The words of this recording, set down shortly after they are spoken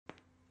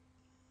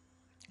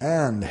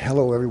And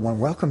hello everyone,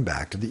 welcome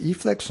back to the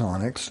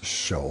eFlexonics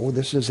show.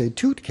 This is a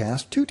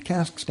Tootcast.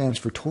 Tootcast stands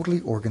for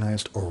Totally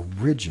Organized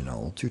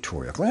Original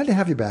Tutorial. Glad to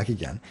have you back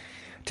again.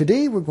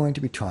 Today we're going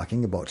to be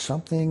talking about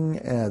something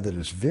that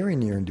is very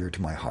near and dear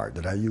to my heart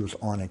that I use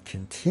on a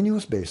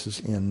continuous basis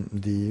in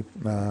the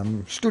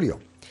studio.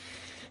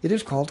 It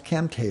is called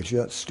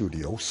Camtasia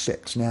Studio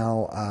 6.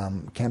 Now,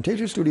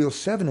 Camtasia Studio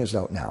 7 is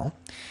out now.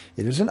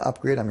 It is an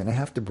upgrade. I'm going to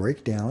have to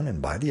break down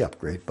and buy the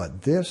upgrade,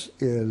 but this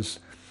is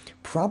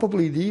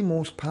probably the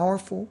most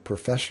powerful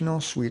professional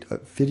suite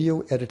of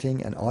video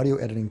editing and audio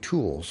editing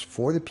tools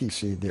for the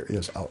PC there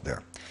is out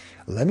there.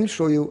 Let me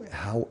show you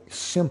how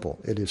simple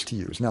it is to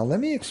use. Now let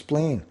me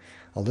explain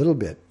a little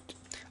bit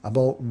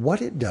about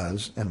what it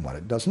does and what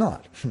it does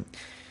not.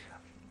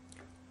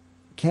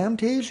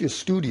 Camtasia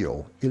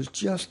Studio is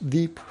just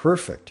the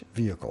perfect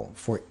vehicle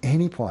for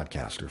any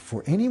podcaster,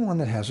 for anyone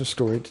that has a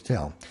story to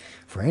tell,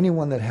 for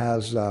anyone that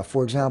has,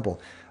 for example,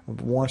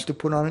 wants to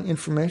put on an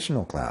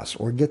informational class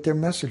or get their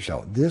message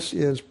out. This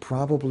is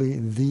probably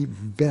the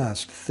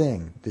best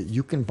thing that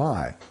you can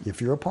buy if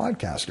you're a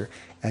podcaster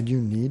and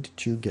you need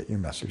to get your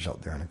message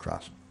out there and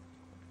across.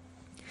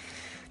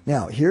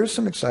 Now, here's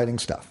some exciting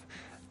stuff.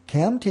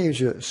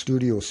 Camtasia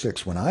Studio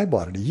 6, when I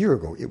bought it a year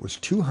ago, it was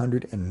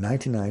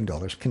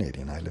 $299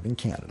 Canadian. I live in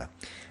Canada.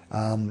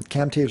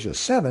 Camtasia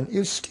 7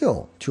 is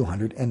still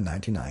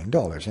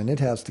 $299, and it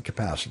has the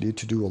capacity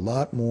to do a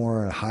lot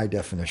more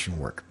high-definition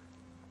work.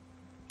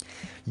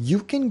 You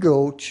can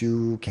go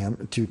to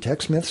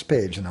TechSmith's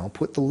page, and I'll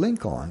put the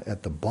link on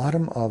at the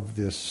bottom of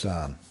this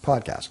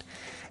podcast,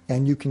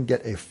 and you can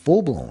get a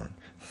full-blown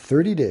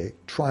 30-day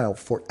trial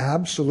for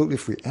absolutely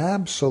free,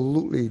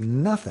 absolutely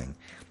nothing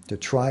to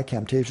try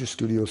Camtasia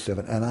Studio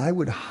 7. And I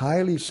would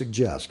highly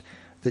suggest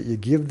that you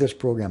give this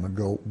program a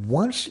go.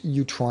 Once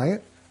you try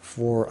it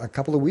for a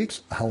couple of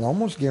weeks, I'll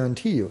almost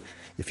guarantee you,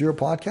 if you're a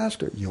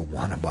podcaster, you'll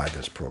want to buy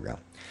this program.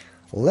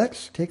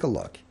 Let's take a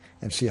look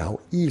and see how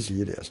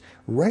easy it is.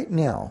 Right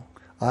now,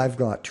 I've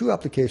got two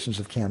applications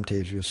of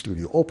Camtasia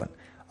Studio open.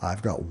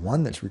 I've got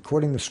one that's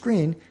recording the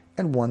screen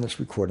and one that's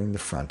recording the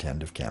front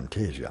end of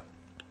Camtasia.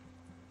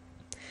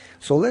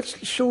 So let's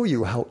show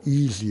you how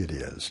easy it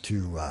is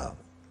to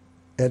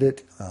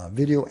edit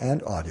video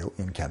and audio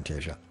in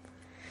Camtasia.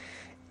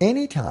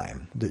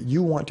 Anytime that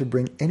you want to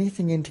bring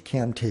anything into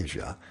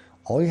Camtasia,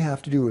 all you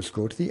have to do is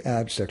go to the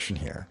Add section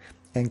here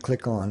and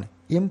click on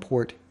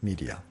Import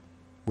Media.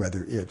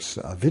 Whether it's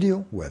a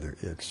video, whether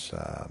it's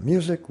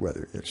music,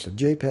 whether it's a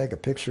JPEG, a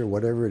picture,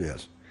 whatever it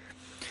is.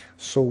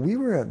 So we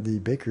were at the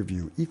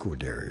Bakerview Eco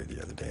Dairy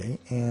the other day,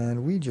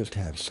 and we just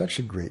had such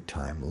a great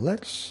time.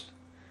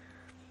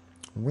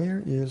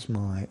 Where is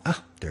my,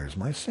 there's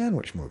my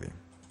sandwich movie.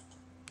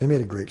 They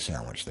made a great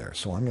sandwich there,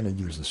 so I'm going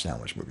to use the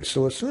sandwich movie.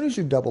 So as soon as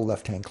you double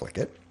left-hand click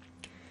it,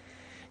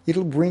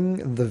 it'll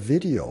bring the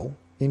video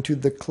into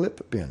the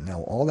clip bin.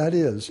 Now all that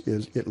is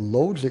it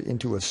loads it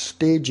into a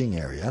staging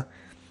area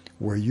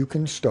where you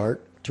can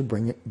start to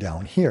bring it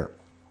down here.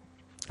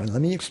 And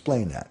let me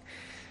explain that.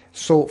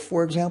 So,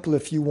 for example,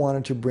 if you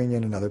wanted to bring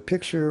in another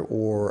picture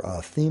or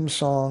a theme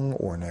song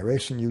or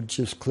narration, you'd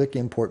just click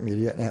Import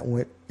Media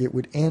and it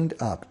would end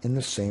up in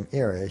the same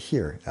area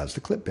here as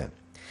the clip bin.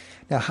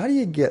 Now, how do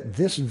you get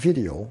this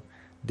video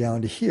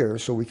down to here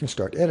so we can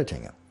start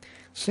editing it?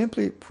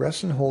 Simply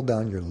press and hold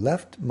down your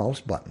left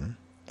mouse button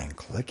and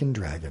click and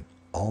drag it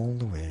all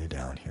the way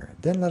down here.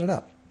 Then let it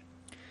up.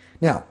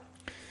 Now,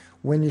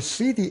 when you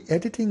see the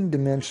Editing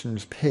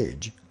Dimensions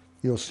page,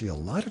 you'll see a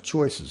lot of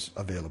choices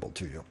available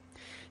to you.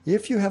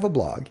 If you have a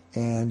blog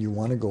and you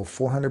want to go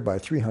 400 by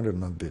 300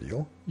 on a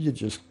video, you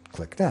just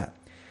click that.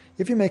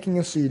 If you're making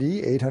a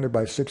CD 800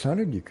 by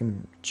 600, you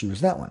can choose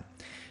that one.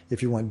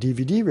 If you want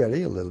DVD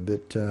ready, a little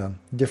bit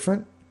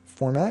different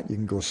format, you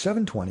can go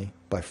 720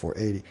 by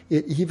 480.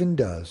 It even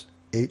does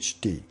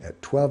HD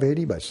at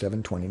 1280 by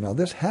 720. Now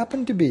this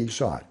happened to be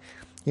shot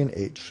in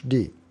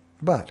HD,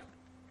 but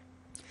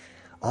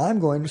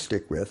I'm going to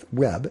stick with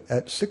web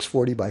at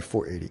 640 by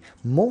 480.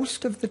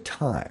 Most of the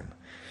time,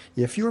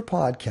 if you're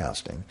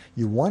podcasting,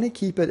 you want to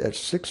keep it at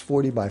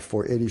 640 by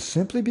 480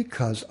 simply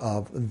because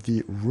of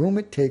the room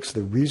it takes,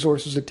 the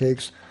resources it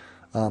takes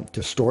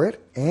to store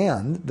it,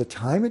 and the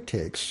time it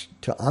takes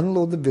to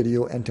unload the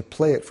video and to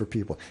play it for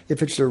people.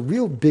 If it's a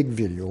real big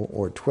video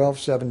or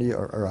 1270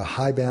 or a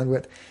high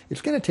bandwidth,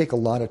 it's going to take a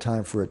lot of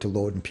time for it to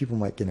load and people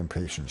might get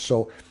impatient.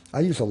 So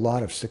I use a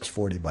lot of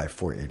 640 by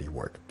 480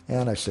 work,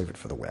 and I save it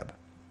for the web.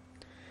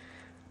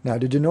 Now,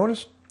 did you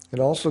notice it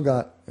has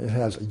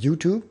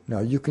YouTube? Now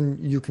you can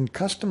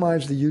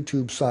customize the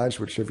YouTube size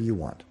whichever you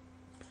want.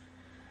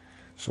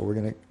 So we're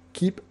going to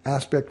keep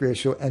aspect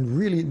ratio, and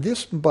really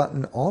this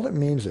button, all it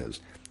means is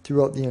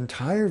throughout the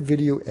entire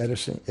video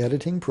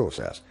editing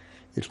process,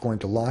 it's going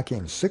to lock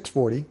in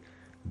 640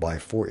 by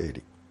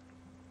 480.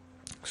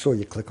 So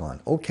you click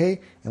on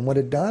OK, and what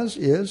it does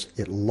is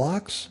it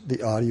locks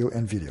the audio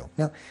and video.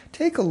 Now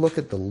take a look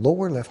at the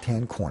lower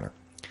left-hand corner.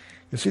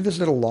 You see this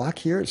little lock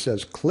here? It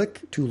says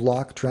click to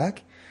lock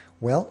track.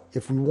 Well,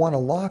 if we want to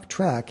lock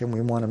track and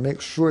we want to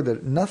make sure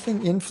that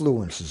nothing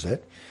influences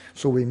it,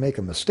 So we make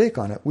a mistake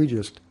on it, we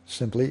just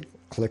simply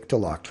click to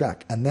lock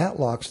track. And that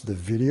locks the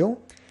video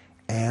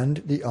and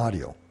the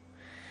audio.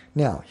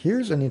 Now,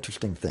 here's an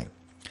interesting thing.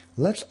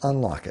 Let's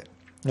unlock it.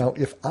 Now,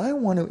 if I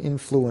want to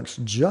influence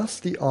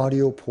just the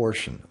audio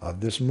portion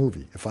of this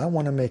movie, if I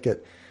want to make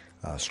it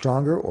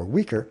stronger or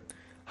weaker,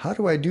 how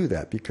do I do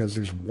that? Because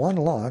there's one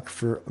lock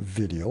for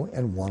video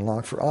and one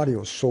lock for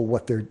audio. So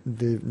what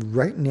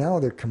right now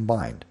they're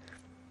combined.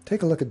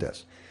 Take a look at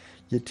this.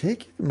 You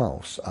take your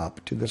mouse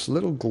up to this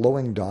little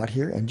glowing dot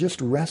here and just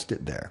rest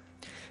it there.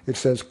 It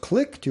says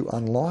click to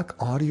unlock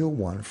audio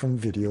 1 from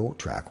video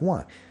track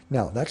 1.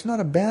 Now, that's not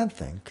a bad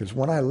thing, because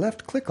when I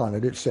left click on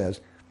it, it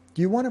says,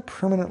 do you want to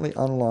permanently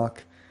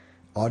unlock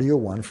audio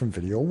 1 from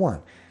video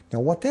 1? Now,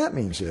 what that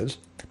means is,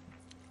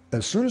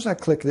 as soon as I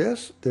click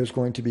this, there's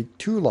going to be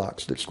 2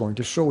 locks that's going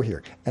to show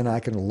here. And I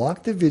can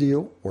lock the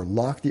video or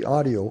lock the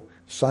audio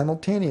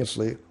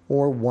simultaneously,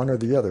 or one or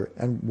the other,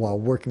 and while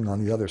working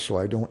on the other, so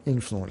I don't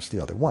influence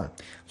the other one.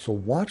 So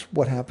watch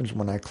what happens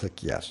when I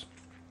click yes.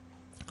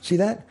 See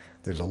that?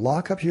 There's a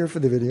lock up here for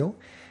the video,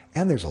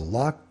 and there's a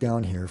lock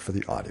down here for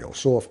the audio.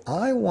 So if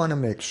I want to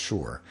make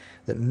sure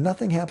that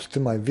nothing happens to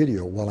my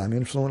video while I'm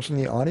influencing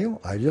the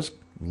audio, I just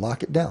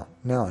lock it down.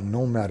 Now,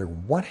 no matter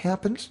what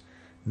happens,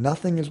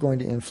 nothing is going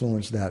to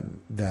influence that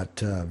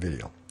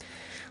video.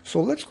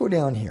 So let's go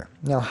down here.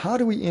 Now, how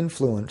do we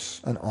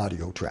influence an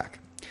audio track?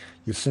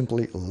 You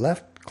simply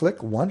left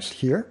click once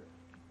here,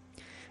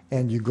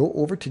 and you go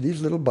over to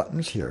these little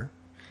buttons here,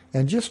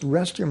 and just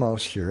rest your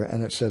mouse here,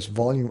 and it says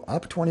volume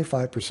up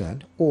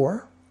 25%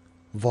 or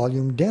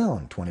volume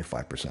down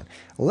 25%.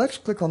 Let's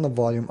click on the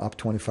volume up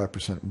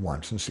 25%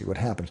 once and see what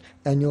happens.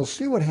 And you'll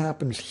see what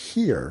happens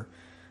here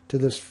to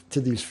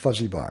these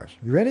fuzzy bars.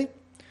 You ready?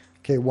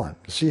 Okay, 1.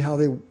 See how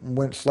they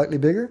went slightly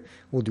bigger?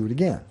 We'll do it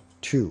again.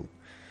 2.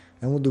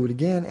 And we'll do it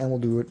again, and we'll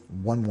do it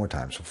 1 more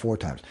time, so 4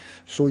 times.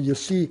 So you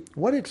see,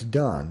 what it's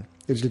done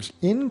is it's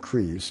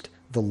increased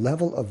the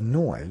level of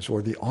noise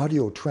or the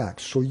audio track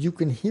so you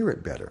can hear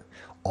it better,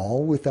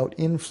 all without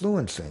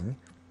influencing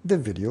the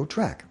video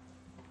track.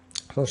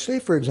 So say,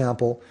 for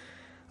example,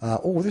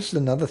 this is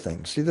another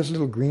thing. See this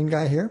little green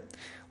guy here?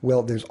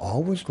 Well, there's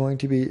always going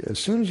to be, as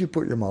soon as you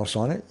put your mouse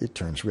on it, it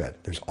turns red.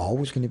 There's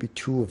always going to be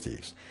 2 of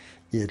these.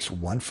 It's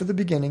one for the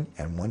beginning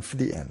and one for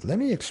the end. Let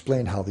me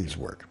explain how these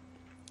work.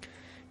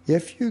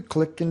 If you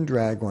click and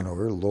drag one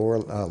over, lower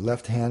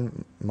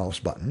left-hand mouse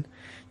button,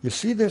 you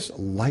see this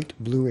light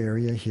blue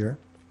area here?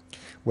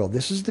 Well,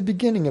 this is the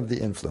beginning of the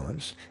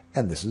influence,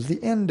 and this is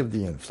the end of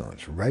the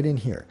influence, right in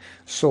here.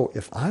 So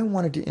if I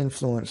wanted to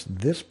influence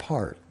this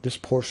part, this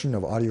portion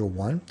of audio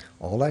 1,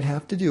 all I'd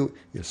have to do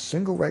is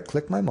single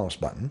right-click my mouse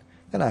button,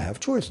 and I have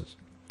choices.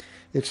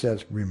 It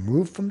says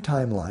remove from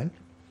timeline,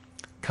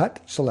 cut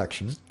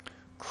selection,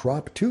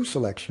 crop to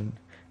selection,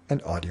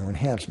 and audio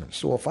enhancement.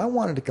 So if I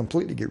wanted to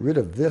completely get rid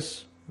of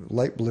this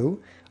light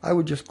blue, I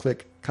would just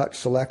click cut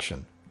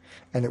selection,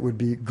 and it would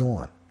be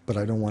gone. But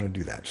I don't want to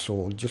do that.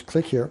 So just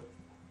click here.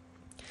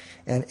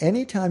 And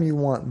anytime you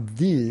want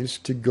these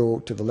to go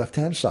to the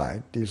left-hand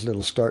side, these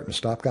little start and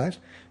stop guys,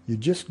 you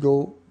just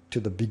go to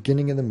the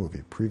beginning of the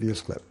movie,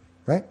 previous clip,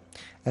 right?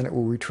 And it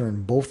will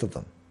return both of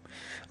them.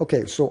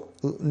 Okay, so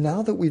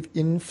now that we've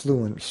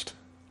influenced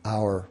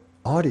our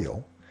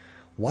audio,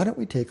 why don't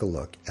we take a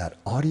look at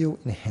audio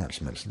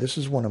enhancements? This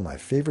is one of my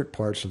favorite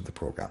parts of the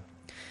program.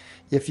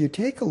 If you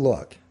take a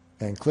look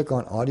and click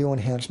on audio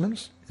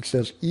enhancements, it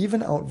says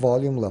even out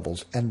volume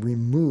levels and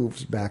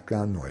removes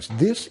background noise.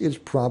 This is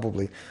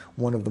probably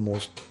one of the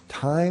most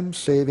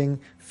time-saving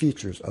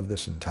features of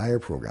this entire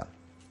program.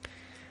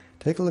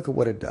 Take a look at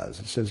what it does.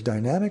 It says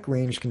dynamic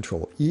range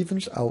control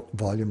evens out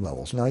volume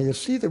levels. Now you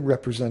see the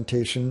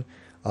representation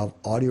of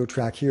audio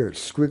track here.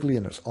 It's squiggly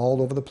and it's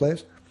all over the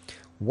place.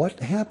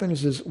 What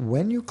happens is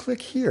when you click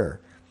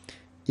here,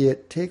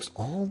 it takes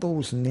all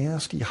those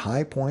nasty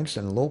high points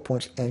and low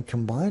points and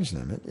combines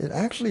them. It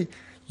actually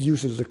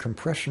uses a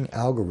compression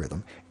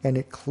algorithm, and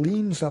it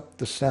cleans up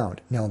the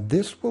sound. Now,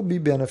 this will be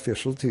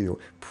beneficial to you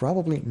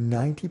probably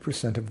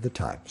 90% of the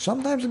time.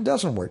 Sometimes it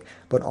doesn't work,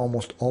 but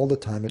almost all the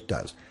time it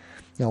does.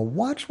 Now,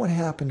 watch what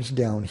happens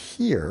down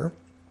here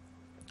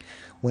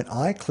when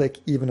I click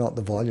even out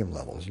the volume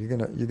levels. You're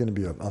gonna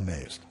be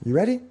amazed. You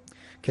ready?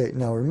 Okay,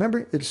 now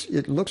remember,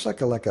 it looks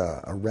like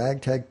a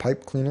ragtag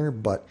pipe cleaner,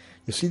 but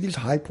you see these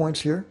high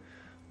points here?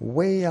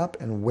 Way up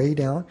and way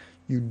down.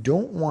 You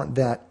don't want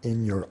that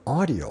in your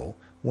audio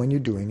when you're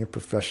doing a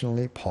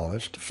professionally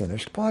polished,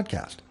 finished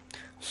podcast.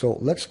 So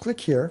let's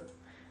click here,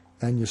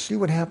 and you see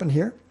what happened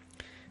here?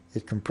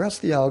 It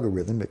compressed the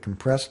algorithm, it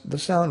compressed the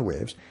sound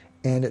waves,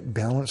 and it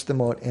balanced them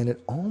out, and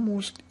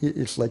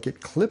it's like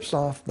it clips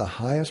off the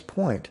highest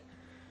point.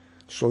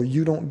 So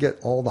you don't get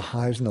all the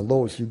highs and the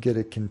lows. You get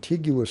a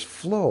contiguous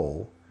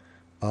flow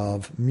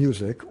of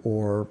music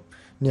or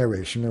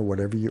narration or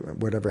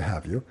whatever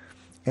have you,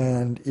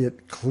 and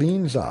it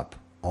cleans up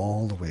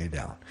all the way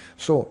down.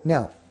 So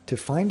now, to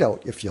find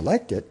out if you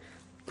liked it,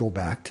 go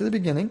back to the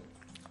beginning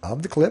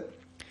of the clip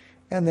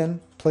and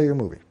then play your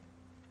movie.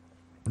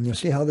 And you'll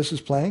see how this is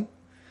playing.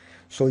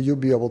 So you'll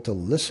be able to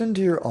listen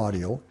to your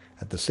audio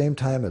at the same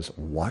time as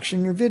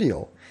watching your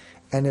video.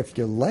 And if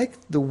you like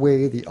the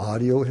way the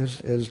audio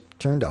has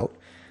turned out,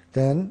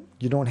 then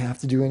you don't have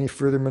to do any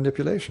further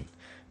manipulation.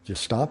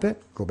 Just stop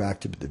it, go back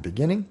to the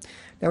beginning.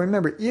 Now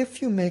remember,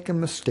 if you make a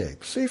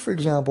mistake, say for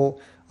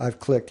example, I've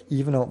clicked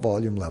even out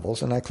volume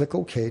levels and I click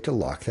OK to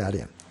lock that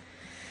in.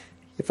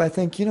 If I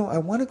think, I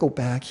want to go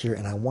back here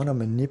and I want to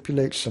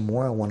manipulate some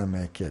more, I want to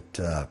make it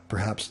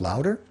perhaps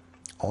louder,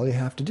 all you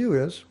have to do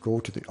is go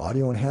to the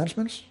audio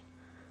enhancements,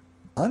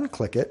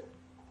 unclick it,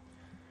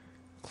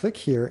 click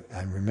here,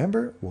 and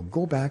remember, we'll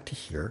go back to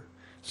here.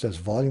 It says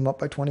volume up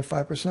by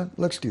 25%.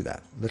 Let's do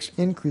that. Let's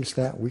increase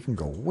that. We can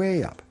go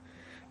way up.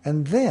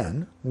 And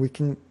then we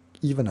can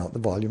even out the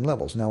volume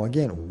levels. Now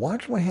again,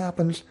 watch what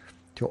happens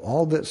to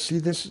all this. See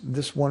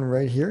this one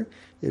right here?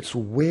 It's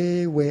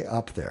way, way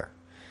up there.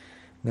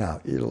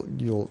 Now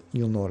you'll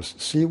notice.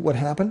 See what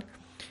happened?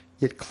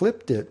 It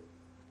clipped it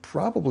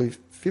probably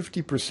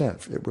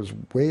 50%. It was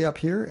way up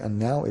here and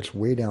now it's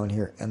way down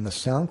here. And the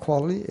sound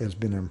quality has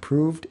been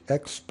improved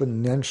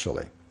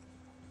exponentially.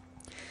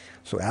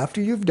 So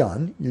after you've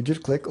done, you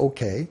just click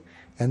OK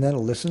and then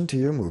listen to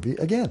your movie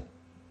again.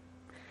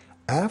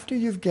 After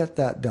you get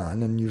that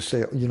done and you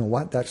say, you know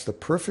what, that's the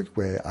perfect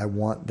way I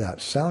want that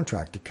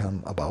soundtrack to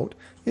come about,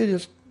 you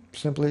just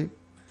simply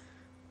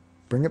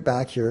bring it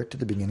back here to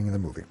the beginning of the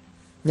movie.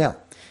 Now,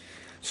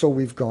 so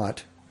we've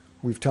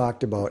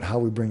talked about how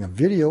we bring a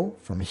video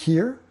from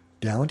here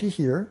down to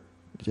here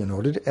in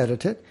order to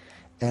edit it,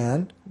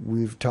 and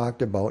we've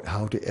talked about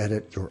how to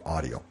edit your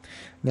audio.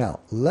 Now,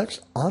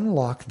 let's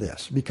unlock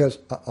this because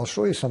I'll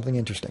show you something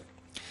interesting.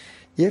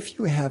 If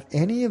you have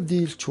any of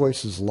these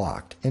choices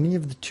locked, any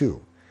of the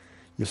two,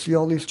 you see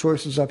all these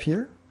choices up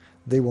here?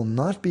 They will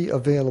not be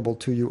available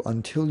to you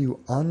until you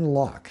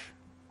unlock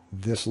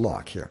this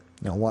lock here.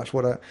 Now watch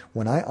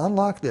when I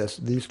unlock this,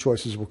 these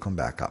choices will come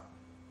back up.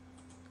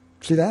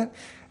 See that?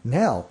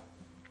 Now,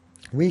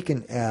 we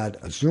can add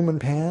a zoom and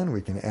pan,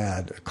 we can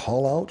add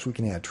call-outs, we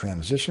can add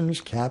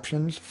transitions,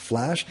 captions,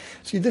 flash.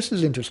 See, this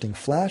is interesting.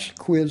 Flash,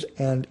 quiz,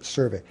 and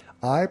survey.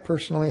 I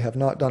personally have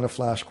not done a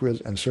flash,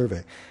 quiz, and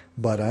survey,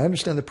 but I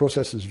understand the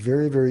process is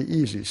very, very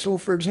easy. So,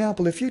 for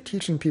example, if you're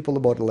teaching people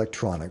about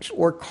electronics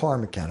or car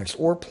mechanics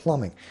or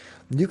plumbing,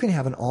 you can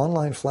have an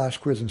online flash,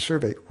 quiz, and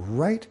survey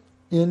right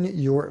in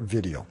your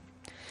video.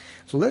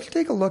 So let's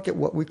take a look at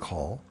what we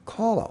call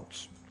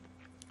call-outs.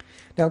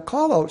 Now,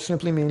 call-out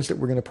simply means that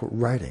we're going to put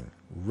writing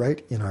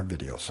right in our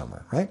video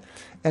somewhere, right?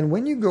 And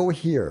when you go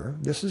here,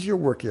 this is your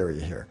work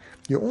area here,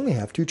 you only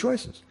have two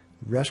choices.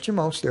 Rest your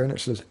mouse there and it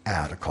says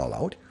add a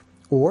call-out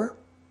or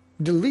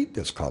delete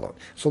this call-out.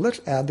 So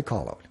let's add the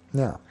call-out.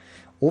 Now,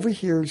 over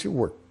here is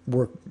your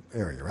work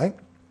area, right?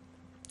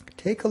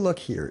 Take a look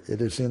here.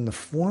 It is in the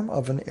form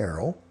of an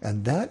arrow,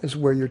 and that is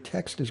where your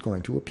text is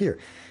going to appear.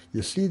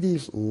 You see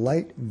these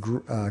light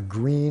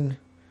green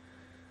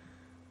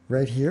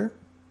right here?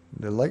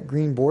 The light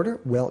green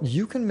border? Well,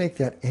 you can make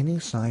that any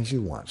size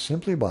you want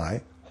simply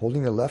by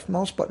holding the left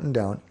mouse button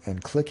down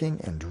and clicking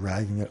and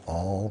dragging it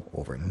all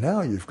over.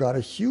 Now you've got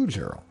a huge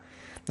arrow.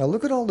 Now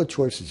look at all the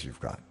choices you've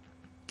got.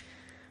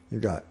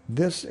 You've got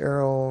this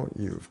arrow,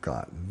 you've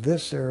got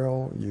this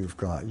arrow, you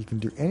can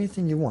do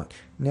anything you want.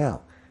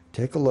 Now,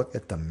 take a look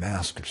at the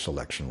master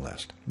selection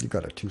list. You've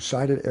got a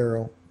two-sided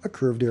arrow, a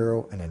curved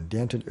arrow, an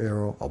indented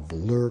arrow, a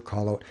blur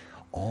callout.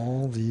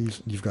 All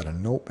these, you've got a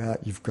notepad,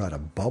 you've got a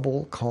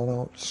bubble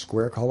callout,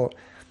 square callout.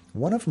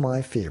 One of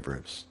my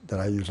favorites that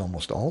I use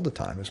almost all the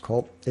time is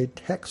called a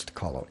text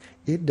callout.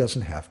 It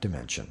doesn't have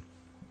dimension.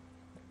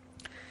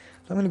 So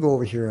I'm going to go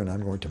over here and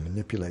I'm going to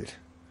manipulate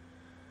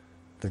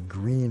the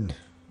green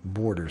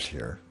borders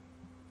here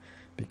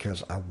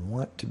because I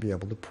want to be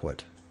able to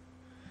put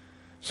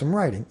some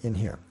writing in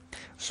here.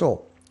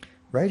 So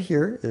right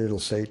here it'll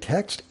say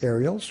text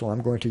Arial, so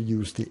I'm going to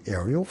use the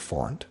Arial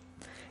font,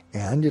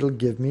 and it'll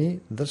give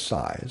me the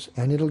size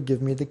and it'll give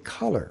me the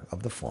color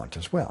of the font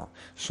as well.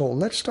 So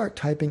let's start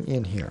typing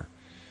in here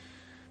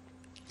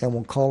and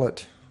we'll call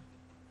it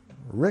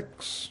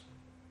Rick's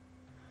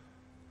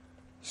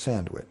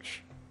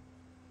Sandwich.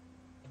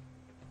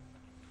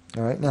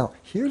 All right, now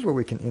here's where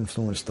we can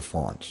influence the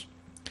fonts.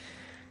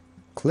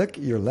 Click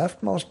your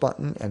left mouse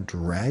button and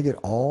drag it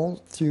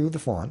all through the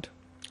font.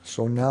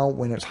 So now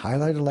when it's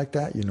highlighted like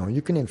that, you know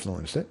you can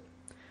influence it.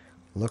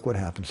 Look what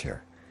happens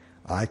here.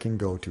 I can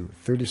go to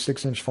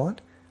 36-inch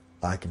font.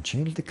 I can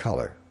change the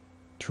color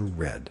to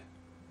red.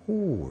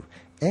 Ooh,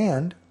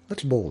 and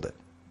let's bold it.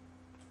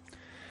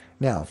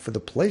 Now for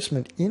the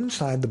placement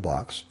inside the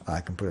box,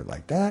 I can put it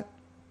like that.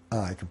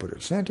 I can put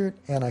it centered,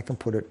 and I can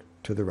put it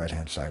to the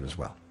right-hand side as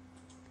well.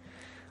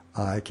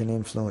 I can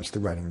influence the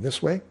writing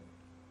this way,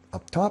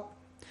 up top.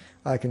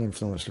 I can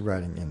influence the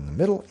writing in the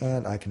middle,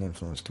 and I can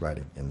influence the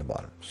writing in the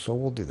bottom. So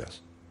we'll do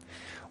this.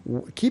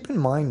 Keep in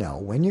mind now,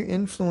 when you're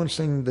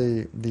influencing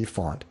the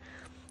font,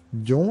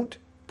 don't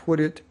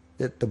put it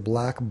at the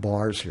black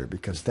bars here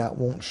because that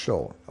won't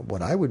show.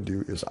 What I would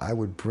do is I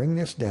would bring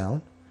this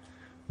down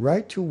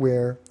right to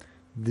where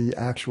the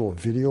actual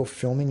video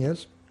filming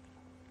is,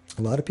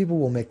 A lot of people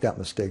will make that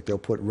mistake. They'll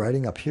put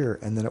writing up here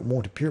and then it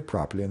won't appear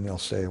properly and they'll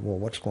say, well,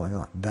 what's going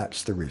on?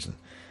 That's the reason.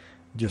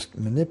 Just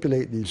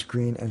manipulate these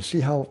green and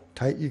see how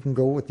tight you can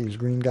go with these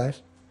green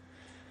guys.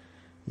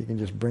 You can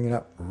just bring it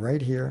up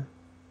right here,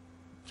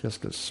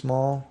 just as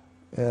small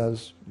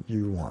as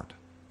you want.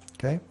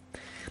 Okay?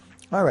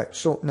 All right,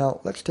 so now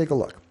let's take a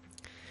look.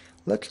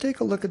 Let's take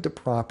a look at the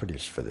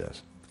properties for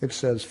this. It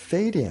says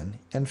fade in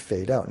and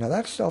fade out. Now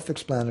that's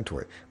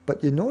self-explanatory,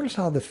 but you notice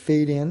how the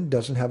fade in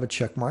doesn't have a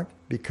check mark?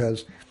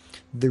 Because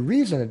the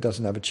reason it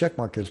doesn't have a check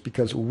mark is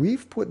because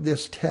we've put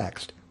this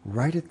text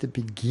right at the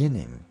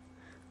beginning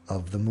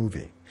of the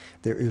movie.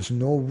 There is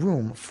no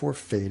room for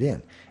fade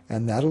in,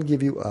 and that'll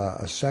give you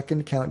a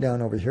second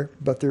countdown over here,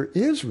 but there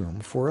is room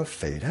for a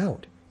fade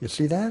out. You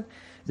see that?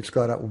 It's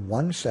got a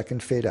 1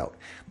 second fade out.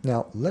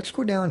 Now let's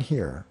go down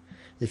here.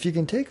 If you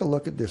can take a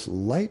look at this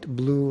light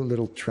blue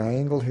little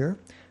triangle here,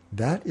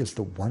 that is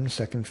the 1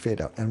 second fade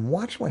out. And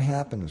watch what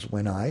happens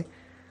when I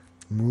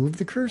move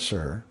the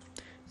cursor.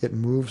 It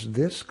moves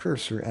this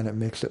cursor and it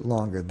makes it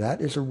longer.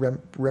 That is a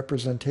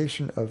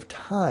representation of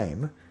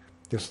time,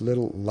 this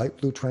little light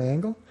blue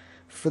triangle,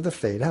 for the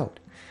fade out.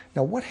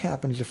 Now what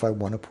happens if I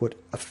want to put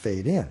a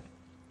fade in?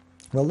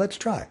 Well, let's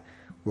try.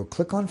 We'll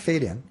click on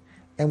fade in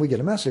and we get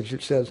a message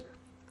that says,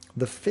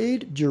 the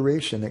fade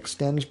duration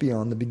extends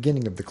beyond the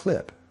beginning of the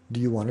clip. Do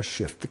you want to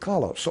shift the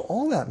callout? So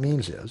all that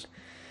means is,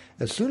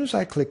 as soon as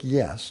I click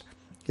yes,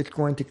 it's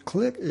going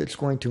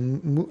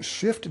to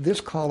shift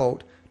this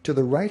callout to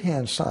the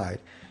right-hand side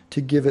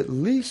to give at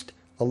least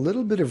a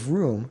little bit of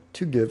room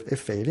to give a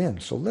fade in.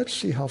 So let's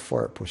see how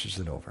far it pushes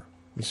it over.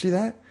 You see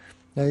that?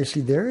 Now you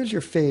see there is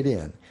your fade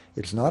in.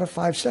 It's not a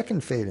 5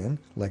 second fade in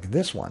like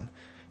this one.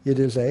 It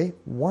is a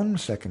 1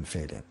 second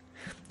fade in.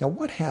 Now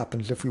what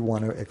happens if we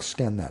want to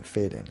extend that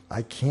fade in?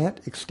 I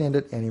can't extend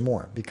it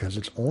anymore because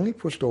it's only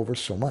pushed over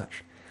so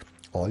much.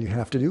 All you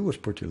have to do is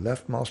put your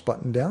left mouse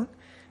button down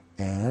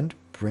and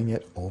bring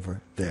it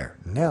over there.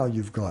 Now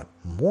you've got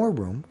more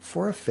room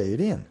for a fade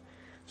in.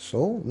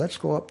 So let's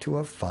go up to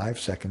a 5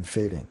 second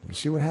fade in. You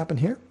see what happened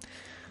here?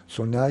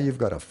 So now you've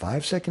got a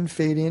 5 second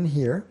fade in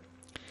here,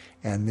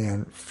 and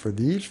then for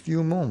these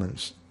few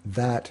moments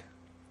that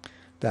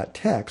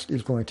text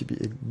is going to be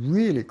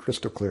really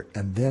crystal clear,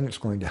 and then it's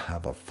going to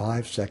have a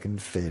 5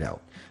 second fade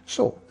out.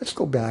 So let's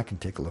go back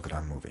and take a look at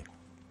our movie.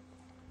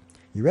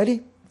 You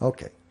ready?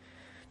 Okay.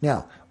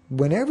 Now,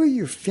 whenever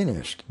you're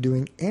finished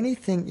doing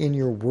anything in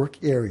your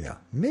work area,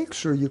 make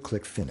sure you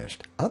click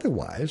finished.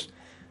 Otherwise,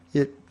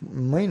 it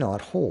may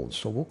not hold.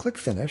 So we'll click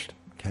finished,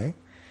 okay,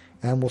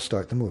 and we'll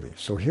start the movie.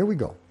 So here we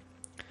go.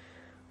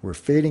 We're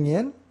fading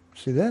in.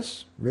 See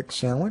this? Rick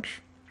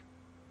Sandwich.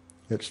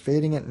 It's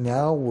fading in.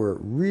 Now we're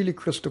really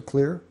crystal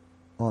clear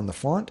on the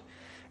font,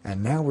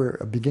 and now we're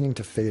beginning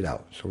to fade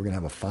out. So we're going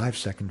to have a 5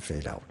 second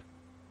fade out.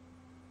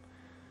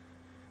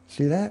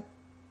 See that?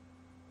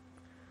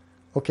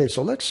 Okay,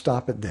 so let's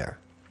stop it there.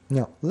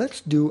 Now,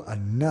 let's do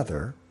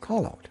another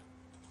call out.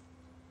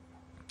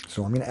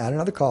 So I'm going to add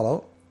another call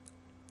out.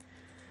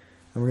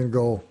 And we're going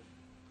to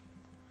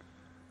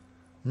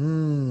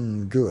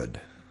go,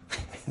 good.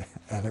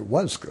 And it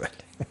was good.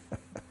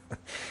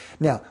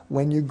 Now,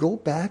 when you go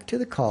back to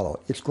the call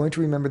out, it's going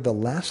to remember the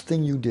last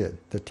thing you did.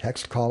 The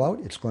text call out,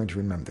 it's going to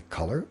remember the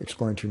color, it's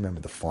going to remember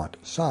the font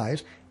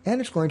size, and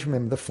it's going to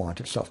remember the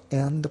font itself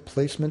and the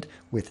placement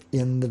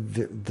within the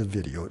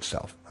video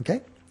itself.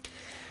 Okay?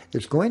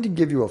 It's going to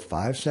give you a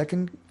 5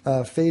 second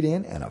fade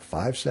in and a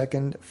 5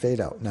 second fade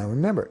out. Now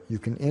remember, you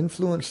can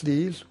influence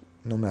these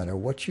no matter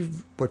what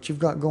you've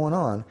got going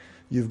on.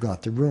 You've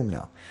got the room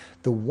now.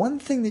 The one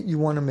thing that you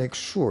want to make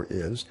sure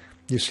is,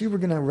 you see we're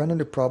going to run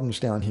into problems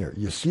down here.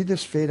 You see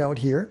this fade out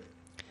here?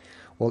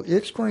 Well,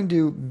 it's going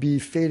to be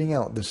fading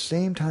out the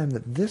same time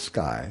that this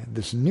guy,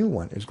 this new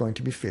one, is going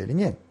to be fading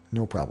in.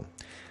 No problem.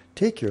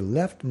 Take your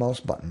left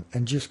mouse button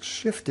and just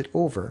shift it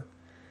over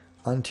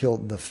until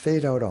the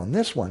fade out on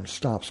this one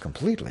stops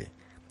completely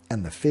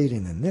and the fade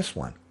in this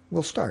one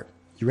will start.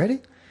 You ready?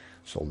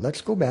 So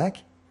let's go back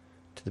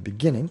to the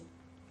beginning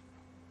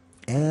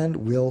and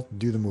we'll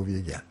do the movie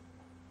again.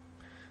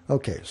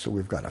 Okay, so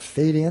we've got a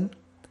fade in.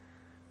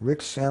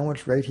 Rick's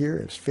Sandwich right here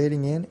is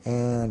fading in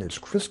and it's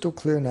crystal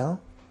clear now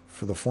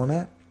for the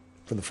format,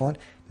 for the font.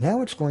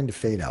 Now it's going to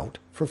fade out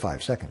for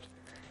 5 seconds.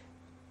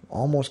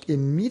 Almost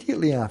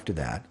immediately after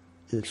that,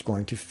 it's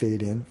going to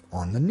fade in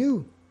on the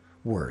new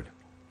word.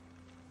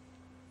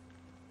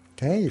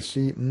 Okay, you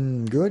see,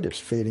 good, it's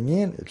fading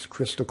in. It's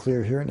crystal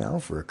clear here now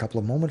for a couple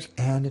of moments,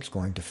 and it's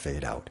going to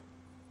fade out.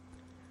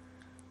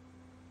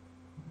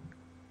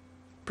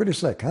 Pretty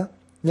slick, huh?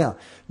 Now,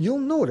 you'll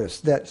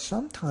notice that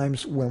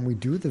sometimes when we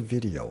do the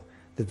video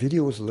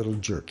is a little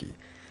jerky.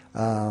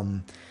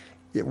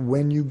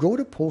 When you go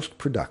to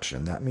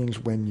post-production, that means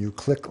when you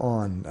click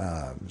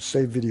on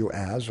Save Video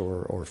As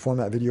or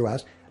Format Video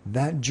As,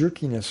 that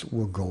jerkiness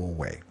will go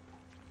away.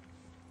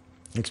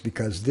 It's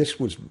because this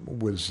was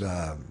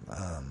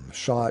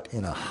shot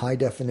in a high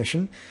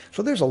definition,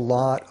 so there's a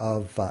lot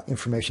of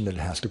information that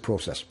it has to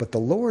process. But the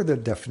lower the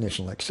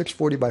definition, like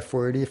 640 by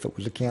 480 if it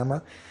was a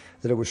camera,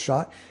 that it was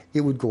shot,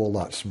 it would go a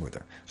lot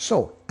smoother.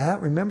 So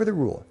remember the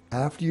rule.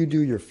 After you do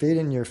your fade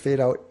in, your fade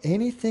out,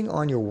 anything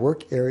on your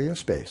work area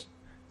space,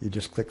 you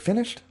just click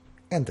finished,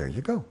 and there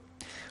you go.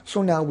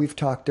 So now we've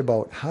talked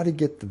about how to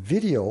get the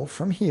video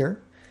from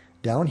here,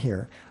 down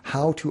here,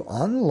 how to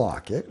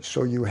unlock it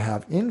so you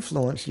have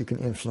influence. You can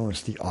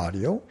influence the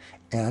audio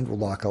and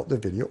lock out the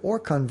video. Or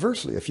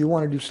conversely, if you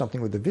want to do something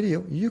with the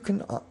video, you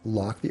can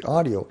lock the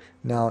audio.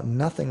 Now,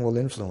 nothing will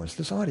influence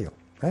this audio,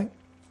 right?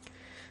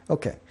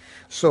 Okay,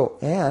 so,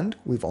 and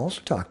we've also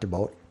talked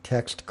about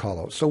text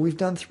callout. So we've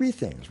done three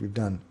things. We've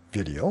done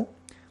video,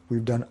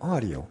 we've done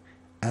audio,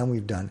 and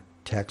we've done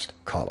text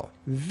callout.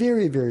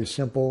 Very, very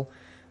simple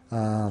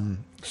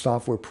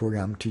software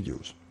program to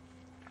use.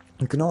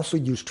 You can also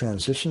use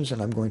transitions,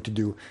 and I'm going to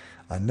do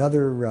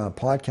another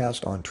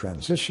podcast on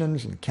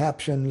transitions and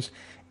captions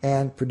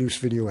and produce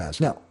video as.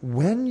 Now,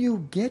 when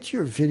you get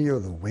your video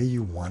the way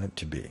you want it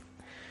to be,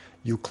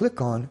 you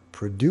click on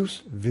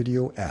Produce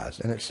Video As,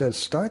 and it says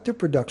Start the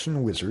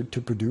Production Wizard to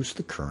produce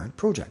the current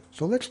project.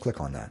 So let's click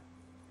on that.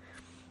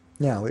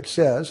 Now, it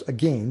says,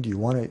 again, do you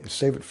want to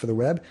save it for the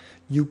web?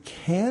 You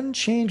can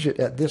change it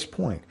at this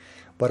point,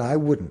 but I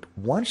wouldn't.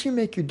 Once you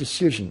make your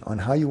decision on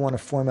how you want to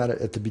format it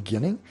at the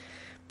beginning,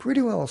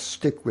 pretty well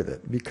stick with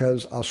it,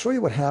 because I'll show you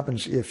what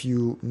happens if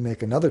you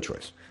make another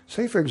choice.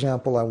 Say, for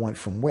example, I went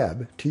from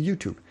web to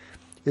YouTube.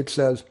 It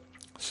says,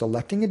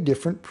 selecting a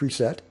different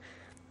preset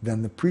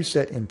than the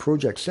preset in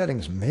project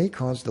settings may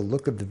cause the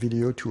look of the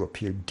video to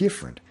appear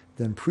different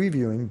than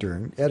previewing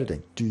during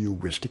editing. Do you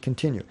wish to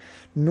continue?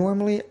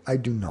 Normally, I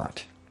do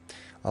not.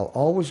 I'll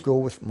always go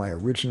with my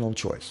original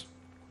choice.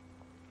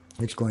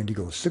 It's going to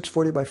go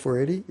 640 by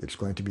 480. It's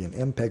going to be an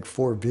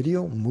MPEG-4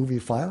 video movie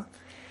file.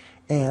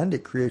 And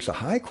it creates a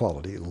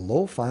high-quality,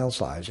 low file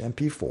size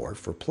MP4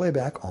 for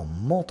playback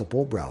on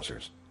multiple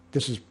browsers.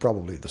 This is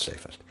probably the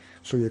safest.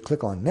 So you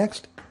click on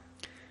Next.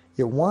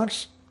 It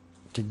wants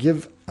to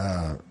give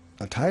a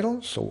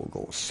title, so we'll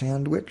go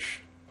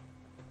Sandwich.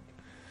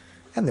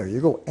 And there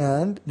you go.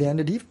 And then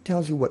it even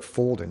tells you what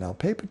folder. Now,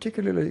 pay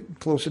particularly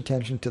close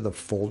attention to the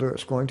folder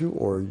it's going to,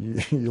 or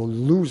you'll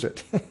lose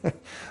it.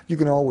 You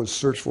can always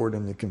search for it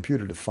in the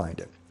computer to find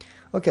it.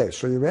 Okay,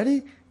 so you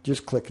ready?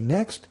 Just click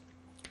Next.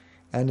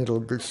 And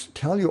it'll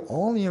tell you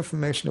all the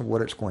information of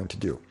what it's going to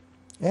do.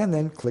 And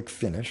then click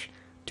Finish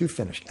to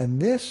finish.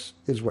 And this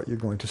is what you're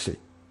going to see.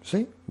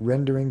 See?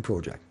 Rendering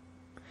project.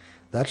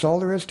 That's all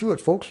there is to it,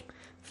 folks.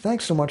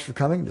 Thanks so much for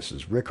coming. This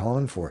is Rick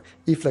Holland for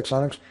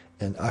eFlexonics,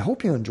 and I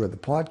hope you enjoyed the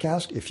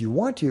podcast. If you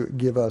want to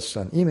give us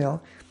an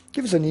email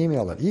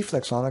at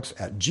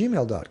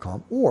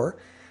eflexonics@gmail.com, or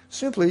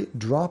simply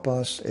drop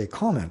us a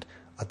comment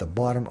at the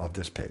bottom of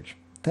this page.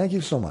 Thank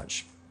you so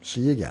much.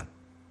 See you again.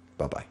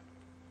 Bye-bye.